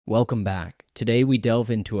Welcome back. Today we delve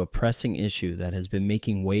into a pressing issue that has been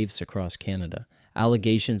making waves across Canada: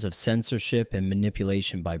 allegations of censorship and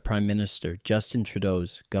manipulation by Prime Minister Justin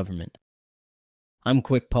Trudeau's government. I'm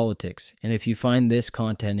Quick Politics, and if you find this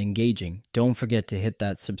content engaging, don't forget to hit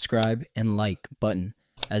that subscribe and like button,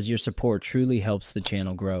 as your support truly helps the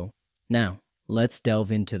channel grow. Now, let's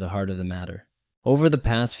delve into the heart of the matter. Over the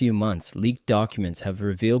past few months, leaked documents have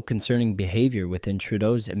revealed concerning behavior within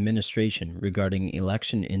Trudeau's administration regarding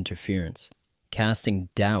election interference, casting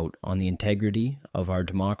doubt on the integrity of our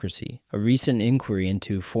democracy. A recent inquiry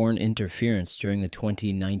into foreign interference during the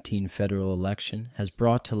 2019 federal election has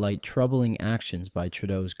brought to light troubling actions by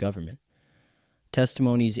Trudeau's government.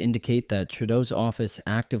 Testimonies indicate that Trudeau's office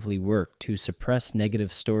actively worked to suppress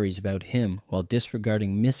negative stories about him while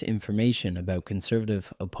disregarding misinformation about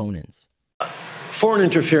Conservative opponents. Foreign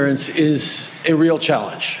interference is a real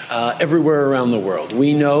challenge everywhere around the world.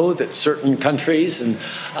 We know that certain countries and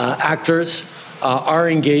actors are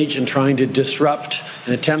engaged in trying to disrupt,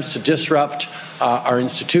 in attempts to disrupt our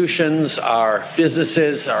institutions, our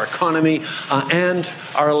businesses, our economy, and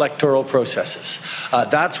our electoral processes.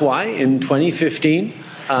 That's why in 2015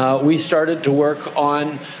 we started to work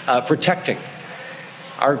on protecting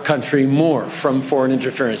our country more from foreign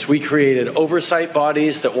interference. We created oversight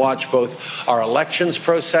bodies that watch both our elections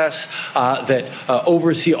process, that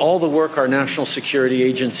oversee all the work our national security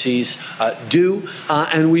agencies do,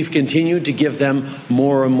 and we've continued to give them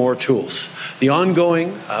more and more tools. The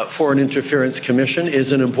ongoing Foreign Interference Commission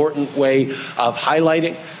is an important way of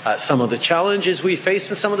highlighting some of the challenges we face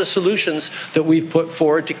and some of the solutions that we've put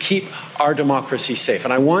forward to keep our democracy safe.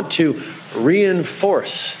 And I want to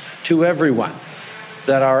reinforce to everyone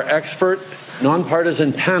that our expert,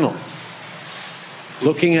 nonpartisan panel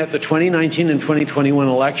looking at the 2019 and 2021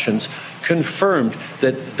 elections confirmed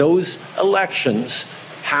that those elections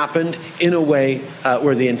happened in a way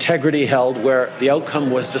where the integrity held, where the outcome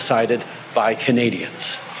was decided by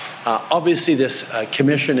Canadians. Obviously, this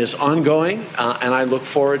commission is ongoing, and I look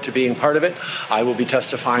forward to being part of it. I will be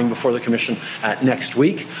testifying before the commission next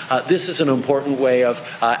week. This is an important way of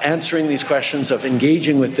answering these questions, of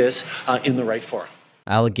engaging with this in the right forum.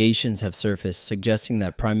 Allegations have surfaced suggesting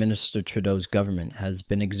that Prime Minister Trudeau's government has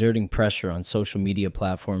been exerting pressure on social media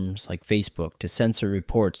platforms like Facebook to censor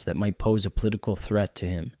reports that might pose a political threat to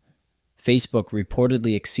him. Facebook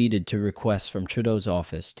reportedly acceded to requests from Trudeau's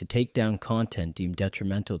office to take down content deemed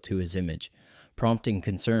detrimental to his image, prompting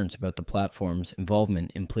concerns about the platform's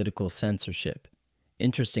involvement in political censorship.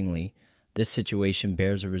 Interestingly, this situation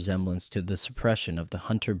bears a resemblance to the suppression of the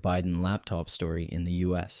Hunter Biden laptop story in the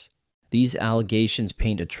U.S. These allegations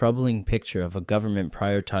paint a troubling picture of a government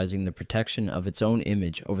prioritizing the protection of its own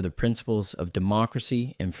image over the principles of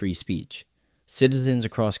democracy and free speech. Citizens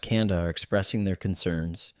across Canada are expressing their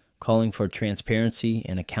concerns, calling for transparency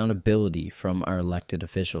and accountability from our elected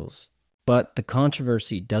officials. But the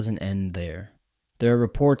controversy doesn't end there. There are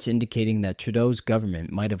reports indicating that Trudeau's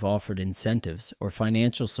government might have offered incentives or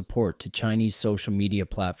financial support to Chinese social media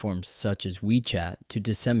platforms such as WeChat to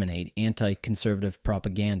disseminate anti-conservative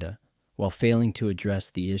propaganda, while failing to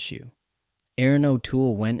address the issue. Erin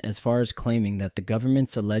O'Toole went as far as claiming that the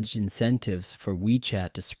government's alleged incentives for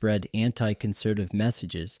WeChat to spread anti-conservative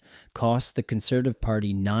messages cost the Conservative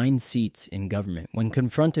Party 9 seats in government. When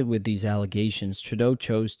confronted with these allegations, Trudeau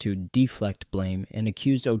chose to deflect blame and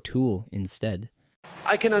accused O'Toole instead.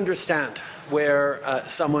 I can understand where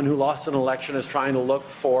someone who lost an election is trying to look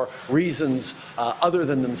for reasons other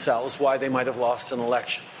than themselves why they might have lost an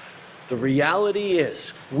election. The reality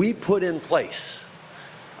is we put in place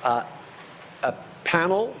a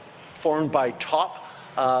panel formed by top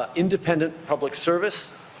independent public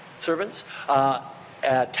servants, a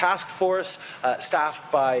task force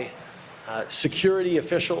staffed by security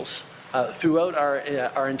officials throughout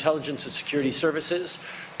our intelligence and security services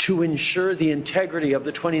to ensure the integrity of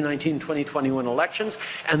the 2019-2021 elections.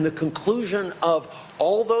 And the conclusion of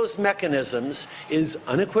all those mechanisms is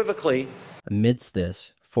unequivocally. Amidst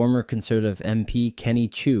this, former Conservative MP Kenny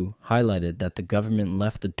Chiu highlighted that the government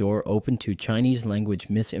left the door open to Chinese-language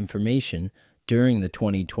misinformation during the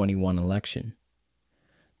 2021 election.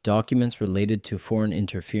 Documents related to foreign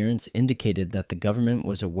interference indicated that the government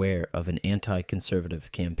was aware of an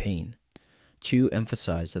anti-conservative campaign. Chiu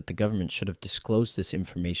emphasized that the government should have disclosed this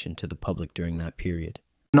information to the public during that period.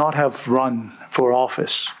 Not have run for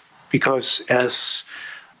office, because as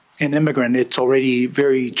an immigrant, it's already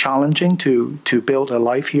very challenging to build a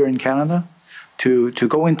life here in Canada. To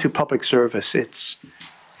go into public service, it's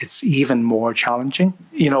even more challenging.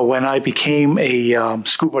 You know, when I became a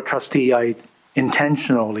school board trustee, I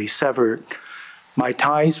intentionally severed my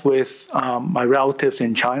ties with my relatives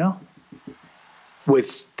in China.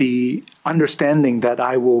 with the understanding that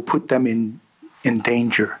I will put them in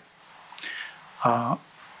danger.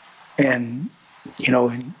 And, you know,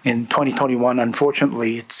 in 2021,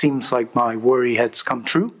 unfortunately, it seems like my worry has come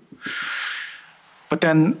true. But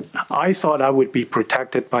then I thought I would be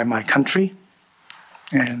protected by my country.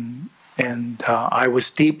 And I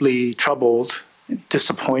was deeply troubled,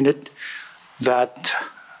 disappointed that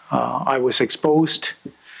I was exposed,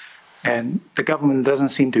 and the government doesn't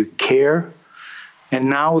seem to care. And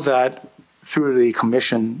now that through the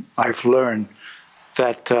commission, I've learned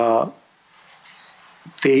that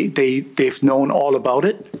they've known all about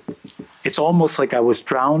it. It's almost like I was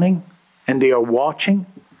drowning, and they are watching.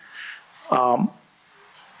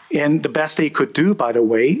 And the best they could do, by the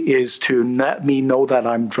way, is to let me know that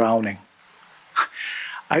I'm drowning.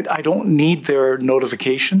 I don't need their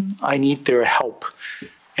notification. I need their help.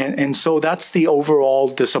 And so that's the overall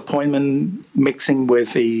disappointment mixing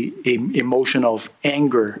with the emotion of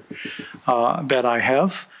anger that I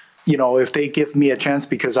have. You know, if they give me a chance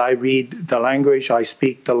because I read the language, I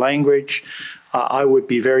speak the language, I would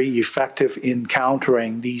be very effective in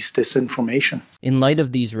countering these disinformation. In light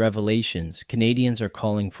of these revelations, Canadians are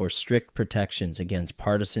calling for strict protections against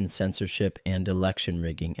partisan censorship and election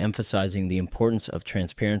rigging, emphasizing the importance of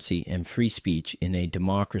transparency and free speech in a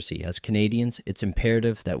democracy. As Canadians, it's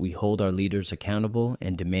imperative that we hold our leaders accountable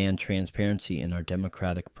and demand transparency in our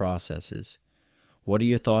democratic processes. What are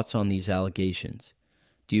your thoughts on these allegations?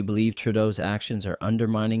 Do you believe Trudeau's actions are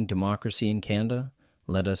undermining democracy in Canada?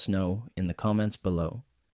 Let us know in the comments below.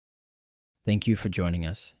 Thank you for joining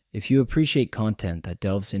us. If you appreciate content that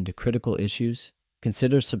delves into critical issues,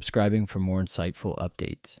 consider subscribing for more insightful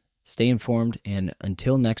updates. Stay informed, and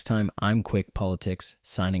until next time, I'm Quick Politics,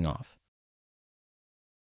 signing off.